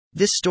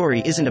This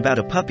story isn't about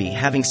a puppy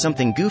having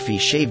something goofy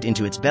shaved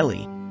into its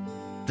belly.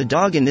 The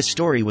dog in this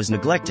story was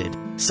neglected,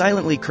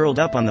 silently curled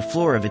up on the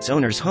floor of its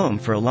owner's home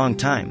for a long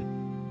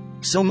time.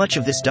 So much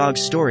of this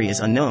dog's story is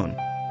unknown: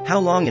 how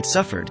long it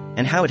suffered,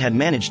 and how it had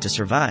managed to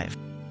survive.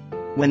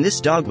 When this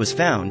dog was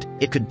found,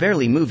 it could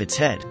barely move its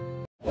head.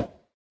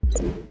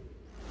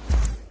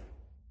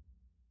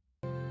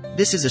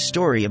 This is a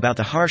story about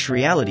the harsh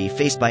reality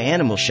faced by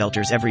animal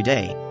shelters every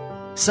day.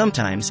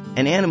 Sometimes,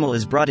 an animal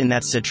is brought in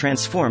that's so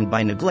transformed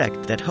by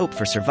neglect that hope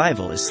for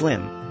survival is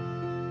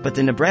slim. But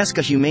the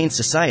Nebraska Humane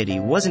Society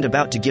wasn't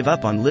about to give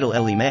up on little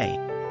Ellie Mae.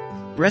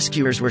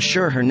 Rescuers were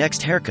sure her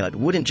next haircut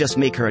wouldn't just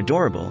make her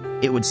adorable,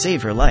 it would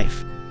save her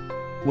life.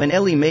 When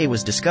Ellie Mae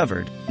was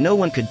discovered, no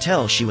one could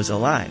tell she was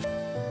alive.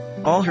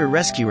 All her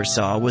rescuers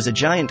saw was a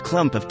giant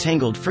clump of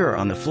tangled fur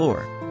on the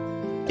floor.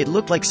 It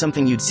looked like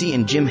something you'd see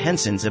in Jim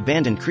Henson's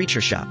abandoned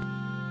creature shop.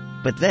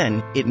 But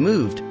then, it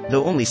moved,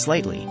 though only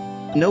slightly.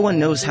 No one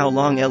knows how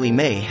long Ellie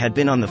Mae had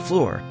been on the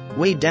floor,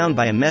 weighed down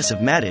by a mess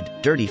of matted,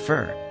 dirty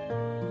fur.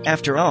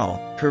 After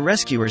all, her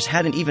rescuers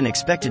hadn't even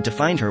expected to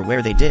find her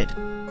where they did.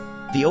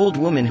 The old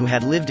woman who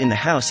had lived in the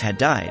house had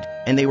died,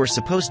 and they were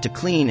supposed to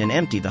clean and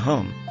empty the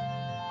home.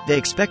 They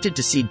expected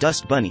to see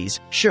dust bunnies,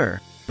 sure,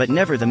 but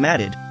never the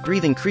matted,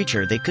 breathing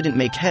creature they couldn't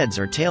make heads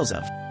or tails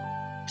of.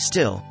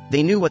 Still,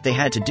 they knew what they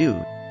had to do,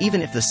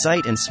 even if the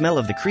sight and smell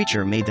of the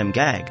creature made them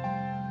gag.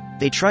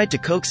 They tried to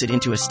coax it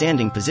into a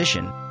standing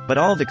position, but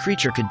all the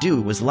creature could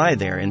do was lie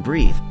there and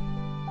breathe.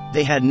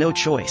 They had no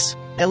choice.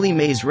 Ellie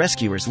Mae's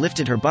rescuers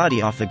lifted her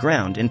body off the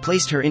ground and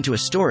placed her into a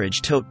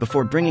storage tote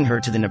before bringing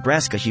her to the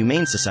Nebraska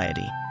Humane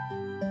Society.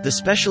 The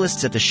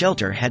specialists at the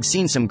shelter had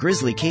seen some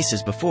grisly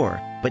cases before,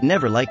 but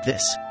never like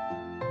this.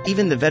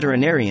 Even the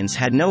veterinarians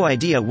had no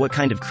idea what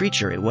kind of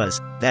creature it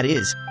was, that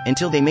is,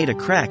 until they made a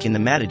crack in the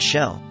matted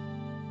shell.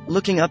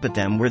 Looking up at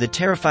them were the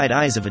terrified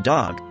eyes of a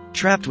dog,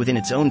 trapped within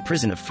its own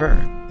prison of fur.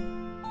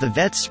 The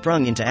vets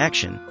sprung into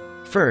action.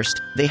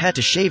 First, they had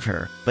to shave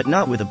her, but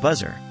not with a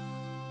buzzer.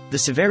 The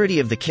severity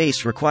of the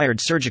case required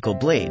surgical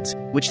blades,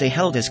 which they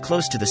held as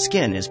close to the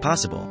skin as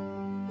possible.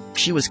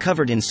 She was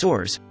covered in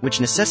sores,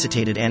 which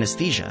necessitated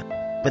anesthesia.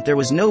 But there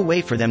was no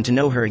way for them to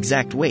know her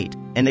exact weight,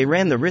 and they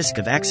ran the risk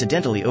of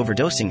accidentally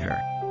overdosing her.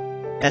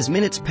 As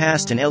minutes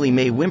passed and Ellie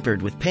Mae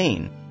whimpered with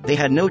pain, they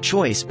had no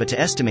choice but to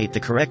estimate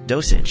the correct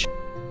dosage.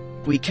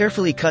 "We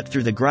carefully cut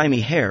through the grimy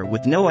hair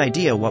with no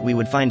idea what we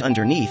would find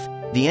underneath,"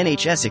 the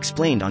NHS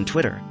explained on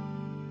Twitter.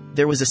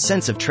 There was a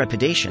sense of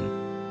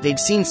trepidation. They'd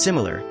seen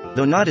similar,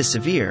 though not as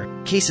severe,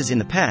 cases in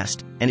the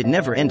past, and it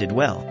never ended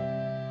well.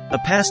 A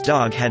past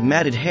dog had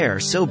matted hair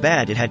so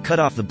bad it had cut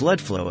off the blood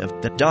flow of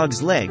the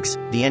dog's legs,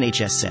 the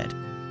NHS said.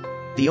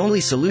 The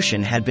only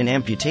solution had been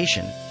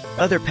amputation.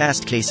 Other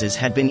past cases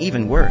had been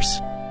even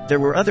worse. There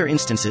were other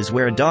instances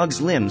where a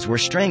dog's limbs were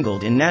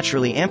strangled and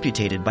naturally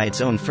amputated by its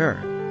own fur.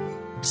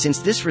 Since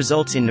this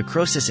results in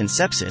necrosis and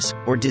sepsis,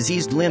 or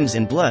diseased limbs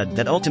and blood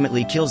that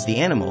ultimately kills the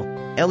animal,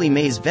 Ellie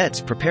Mae's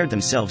vets prepared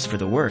themselves for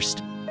the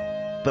worst.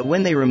 But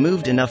when they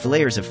removed enough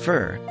layers of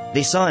fur,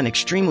 they saw an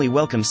extremely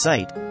welcome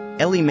sight: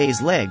 Ellie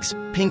Mae's legs,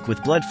 pink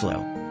with blood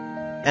flow.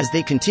 As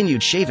they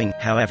continued shaving,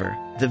 however,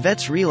 the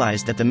vets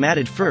realized that the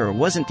matted fur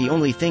wasn't the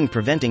only thing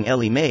preventing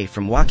Ellie Mae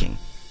from walking.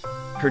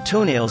 Her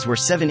toenails were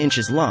 7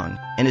 inches long,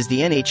 and as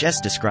the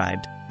NHS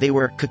described, they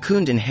were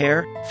cocooned in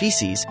hair,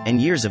 feces,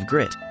 and years of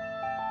grit.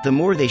 The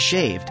more they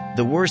shaved,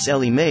 the worse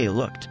Ellie Mae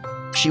looked.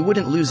 She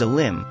wouldn't lose a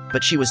limb,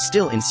 but she was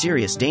still in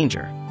serious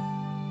danger.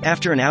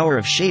 After an hour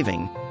of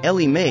shaving,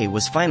 Ellie Mae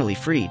was finally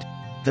freed.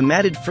 The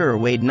matted fur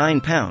weighed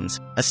 9 pounds,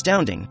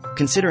 astounding,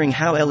 considering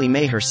how Ellie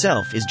Mae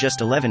herself is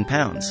just 11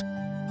 pounds.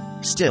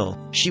 Still,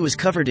 she was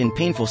covered in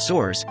painful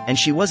sores, and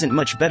she wasn't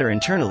much better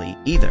internally,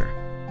 either.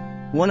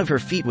 One of her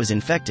feet was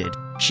infected,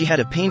 she had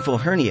a painful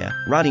hernia,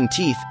 rotting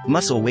teeth,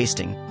 muscle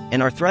wasting,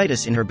 and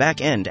arthritis in her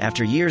back end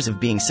after years of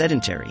being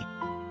sedentary.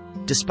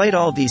 Despite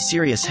all these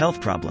serious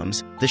health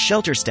problems, the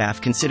shelter staff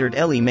considered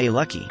Ellie Mae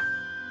lucky.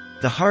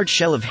 The hard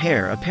shell of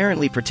hair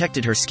apparently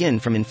protected her skin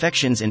from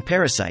infections and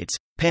parasites,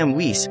 Pam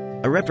Weiss,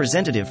 a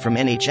representative from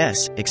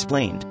NHS,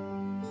 explained.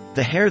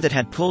 The hair that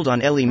had pulled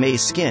on Ellie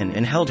Mae's skin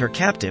and held her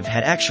captive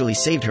had actually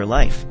saved her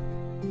life.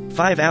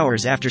 5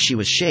 hours after she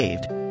was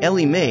shaved,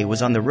 Ellie Mae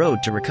was on the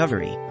road to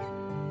recovery.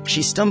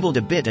 She stumbled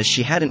a bit as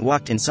she hadn't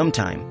walked in some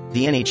time,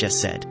 the NHS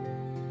said.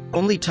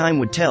 Only time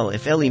would tell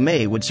if Ellie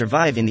Mae would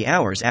survive in the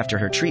hours after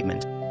her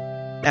treatment.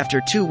 After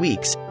 2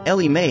 weeks,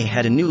 Ellie Mae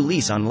had a new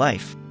lease on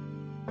life.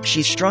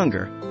 "She's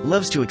stronger,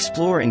 loves to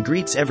explore and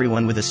greets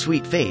everyone with a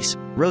sweet face,"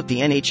 wrote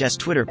the NHS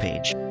Twitter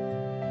page.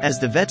 As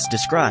the vets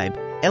describe,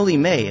 Ellie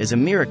Mae is a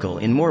miracle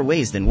in more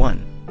ways than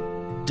one.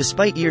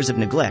 Despite years of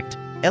neglect,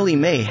 Ellie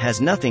Mae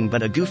has nothing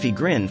but a goofy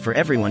grin for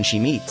everyone she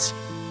meets.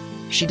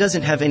 She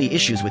doesn't have any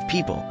issues with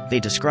people, they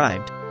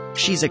described.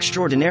 She's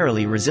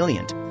extraordinarily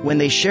resilient. When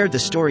they shared the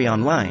story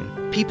online,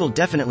 people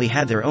definitely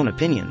had their own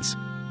opinions.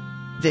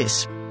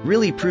 "This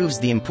really proves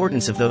the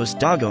importance of those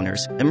dog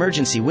owners'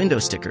 emergency window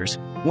stickers,"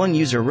 one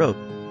user wrote,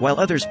 while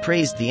others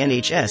praised the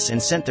NHS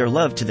and sent their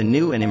love to the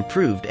new and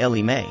improved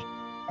Ellie Mae.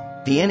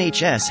 The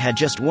NHS had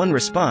just one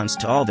response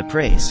to all the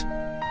praise.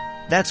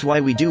 "That's why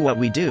we do what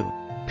we do,"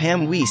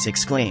 Pam Weiss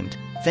exclaimed.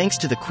 "Thanks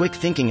to the quick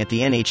thinking at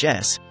the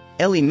NHS,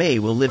 Ellie Mae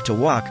will live to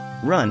walk,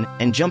 run,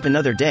 and jump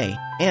another day,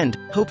 and,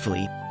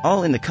 hopefully,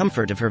 all in the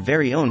comfort of her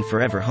very own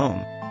forever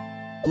home."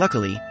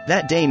 Luckily,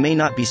 that day may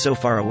not be so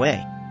far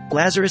away.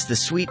 Lazarus the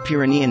sweet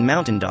Pyrenean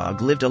mountain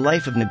dog lived a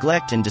life of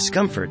neglect and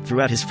discomfort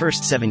throughout his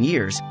first 7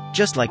 years,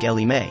 just like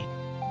Ellie Mae.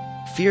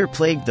 Fear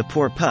plagued the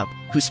poor pup,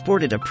 who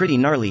sported a pretty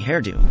gnarly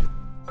hairdo.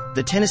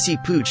 The Tennessee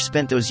pooch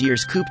spent those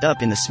years cooped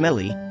up in the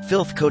smelly,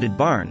 filth-coated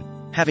barn,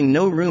 having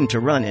no room to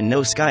run and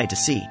no sky to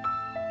see.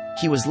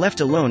 He was left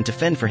alone to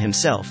fend for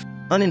himself,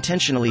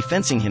 unintentionally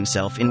fencing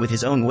himself in with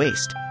his own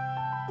waste.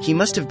 He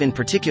must have been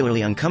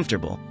particularly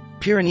uncomfortable.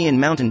 Pyrenean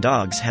mountain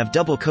dogs have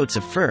double coats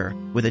of fur,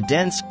 with a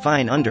dense,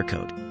 fine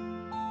undercoat.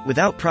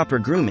 Without proper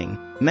grooming,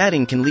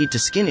 matting can lead to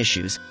skin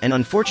issues, and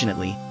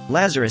unfortunately,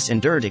 Lazarus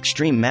endured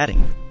extreme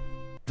matting.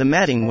 The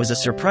matting was a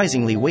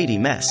surprisingly weighty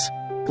mess.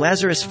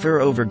 Lazarus' fur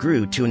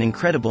overgrew to an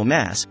incredible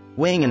mass,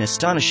 weighing an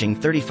astonishing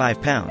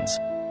 35 pounds.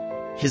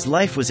 His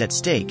life was at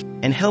stake,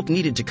 and help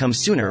needed to come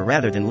sooner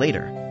rather than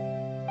later.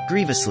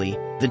 Grievously,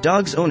 the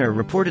dog's owner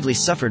reportedly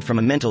suffered from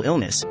a mental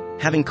illness,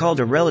 having called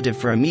a relative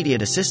for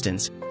immediate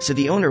assistance, so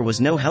the owner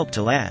was no help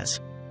to Laz.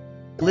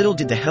 Little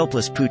did the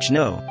helpless pooch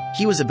know,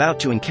 he was about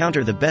to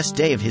encounter the best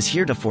day of his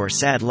heretofore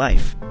sad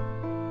life.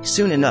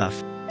 Soon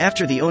enough,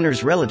 after the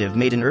owner's relative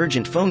made an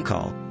urgent phone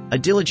call, a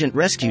diligent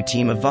rescue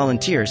team of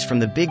volunteers from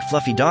the Big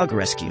Fluffy Dog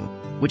Rescue,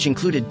 which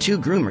included 2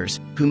 groomers,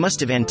 who must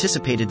have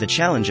anticipated the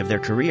challenge of their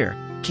career,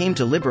 came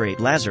to liberate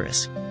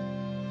Lazarus.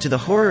 To the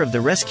horror of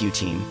the rescue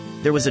team,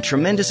 there was a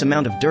tremendous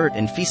amount of dirt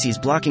and feces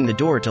blocking the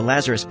door to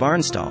Lazarus'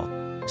 barn stall,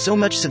 so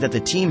much so that the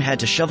team had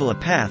to shovel a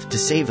path to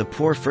save the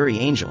poor furry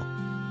angel.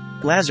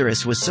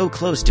 Lazarus was so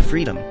close to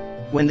freedom.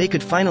 When they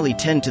could finally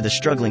tend to the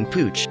struggling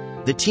pooch,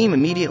 the team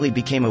immediately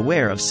became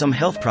aware of some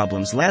health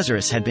problems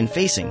Lazarus had been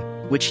facing,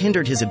 which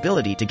hindered his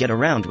ability to get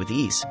around with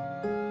ease.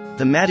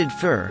 The matted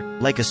fur,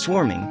 like a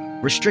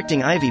swarming,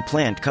 restricting ivy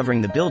plant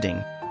covering the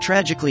building,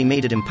 tragically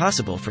made it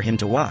impossible for him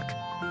to walk.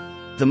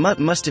 The mutt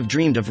must have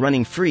dreamed of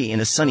running free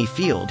in a sunny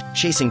field,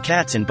 chasing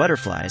cats and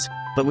butterflies,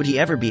 but would he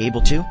ever be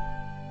able to?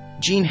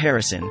 Gene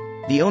Harrison,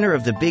 the owner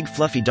of the Big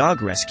Fluffy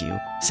Dog Rescue,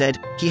 said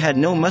he had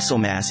no muscle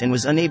mass and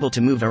was unable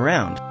to move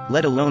around,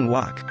 let alone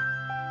walk.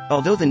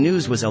 Although the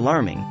news was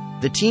alarming,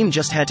 the team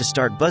just had to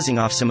start buzzing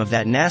off some of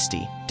that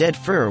nasty, dead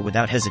fur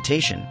without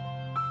hesitation.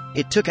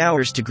 It took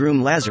hours to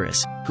groom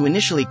Lazarus, who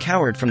initially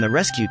cowered from the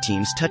rescue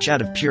team's touch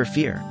out of pure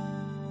fear.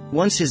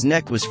 Once his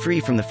neck was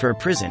free from the fur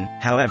prison,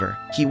 however,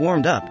 he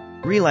warmed up,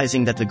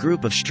 realizing that the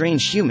group of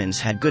strange humans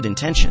had good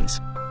intentions.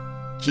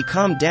 He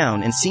calmed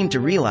down and seemed to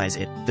realize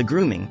it, the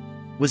grooming,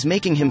 was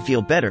making him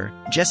feel better,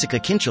 Jessica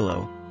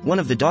Kinchelow, one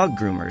of the dog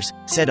groomers,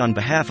 said on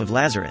behalf of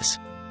Lazarus.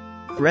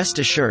 Rest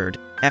assured,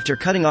 after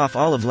cutting off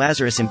all of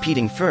Lazarus'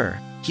 impeding fur,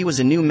 he was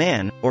a new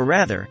man, or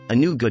rather, a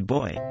new good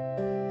boy.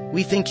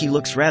 We think he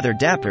looks rather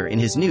dapper in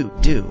his new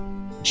do.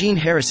 Gene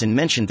Harrison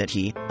mentioned that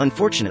he,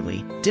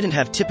 unfortunately, didn't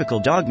have typical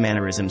dog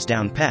mannerisms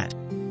down pat.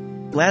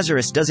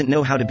 Lazarus doesn't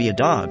know how to be a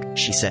dog,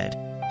 she said.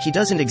 He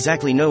doesn't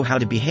exactly know how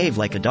to behave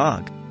like a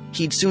dog.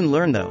 He'd soon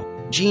learn though.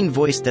 Gene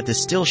voiced that the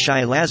still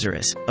shy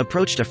Lazarus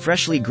approached a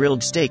freshly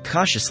grilled steak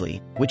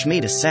cautiously, which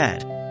made us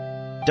sad.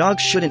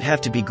 Dogs shouldn't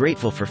have to be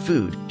grateful for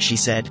food, she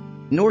said,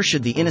 nor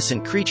should the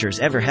innocent creatures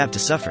ever have to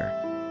suffer.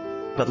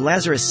 But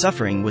Lazarus'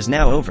 suffering was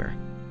now over.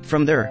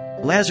 From there,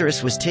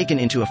 Lazarus was taken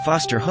into a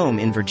foster home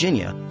in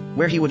Virginia,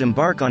 where he would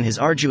embark on his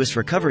arduous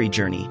recovery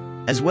journey,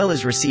 as well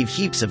as receive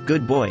heaps of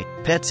good boy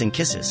pets and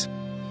kisses.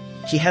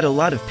 He had a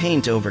lot of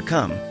pain to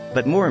overcome,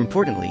 but more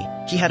importantly,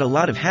 he had a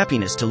lot of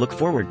happiness to look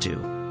forward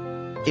to.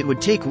 It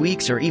would take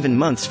weeks or even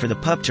months for the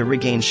pup to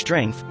regain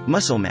strength,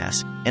 muscle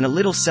mass, and a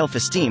little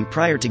self-esteem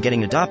prior to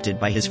getting adopted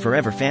by his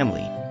forever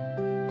family.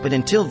 But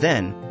until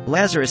then,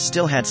 Lazarus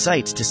still had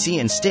sights to see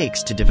and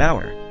steaks to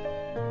devour.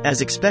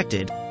 As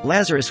expected,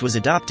 Lazarus was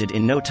adopted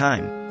in no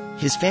time.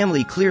 His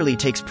family clearly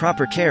takes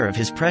proper care of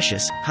his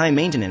precious,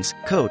 high-maintenance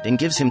coat and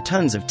gives him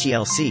tons of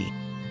TLC.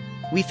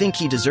 We think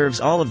he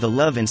deserves all of the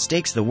love and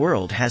steaks the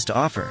world has to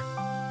offer.